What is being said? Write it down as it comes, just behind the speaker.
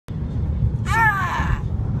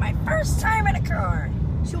first time in a car.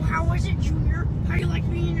 So how was it, Junior? How do you like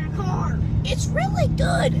being in a car? It's really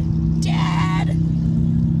good, Dad.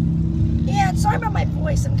 Yeah, sorry about my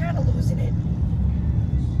voice. I'm kind of losing it.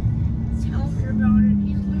 Tell me about it.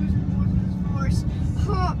 He's losing more than his voice.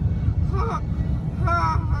 Ha, ha, ha,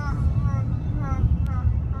 ha, ha,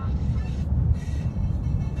 ha.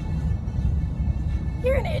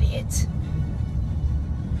 You're an idiot.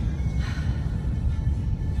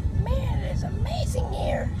 Man, it is amazing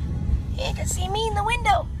here. You can see me in the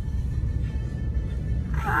window.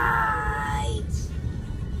 Right.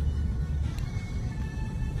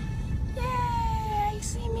 Yay, you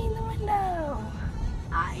see me in the window.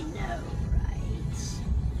 I know, right?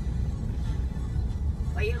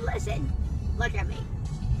 Well, you listen. Look at me.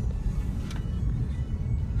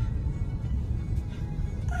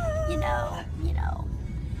 You know,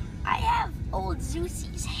 I have old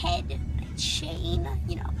Zeus's head, a chain,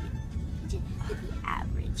 to be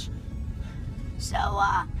average. So,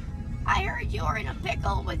 I heard you're in a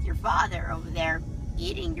pickle with your father over there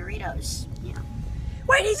eating Doritos,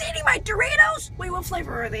 Wait, he's eating my Doritos? Wait, what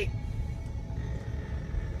flavor are they?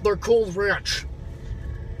 They're Cold Ranch.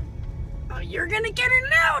 Oh, you're gonna get it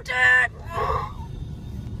now, Dad.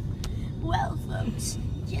 Well, folks,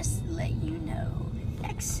 just to let you know,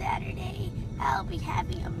 next Saturday, I'll be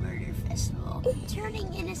having a murder festival,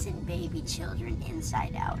 turning innocent baby children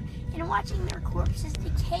inside out and watching their corpses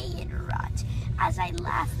decay and rot as I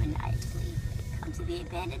laugh maniacally. Come to the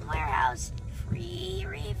abandoned warehouse. Free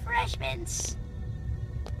refreshments.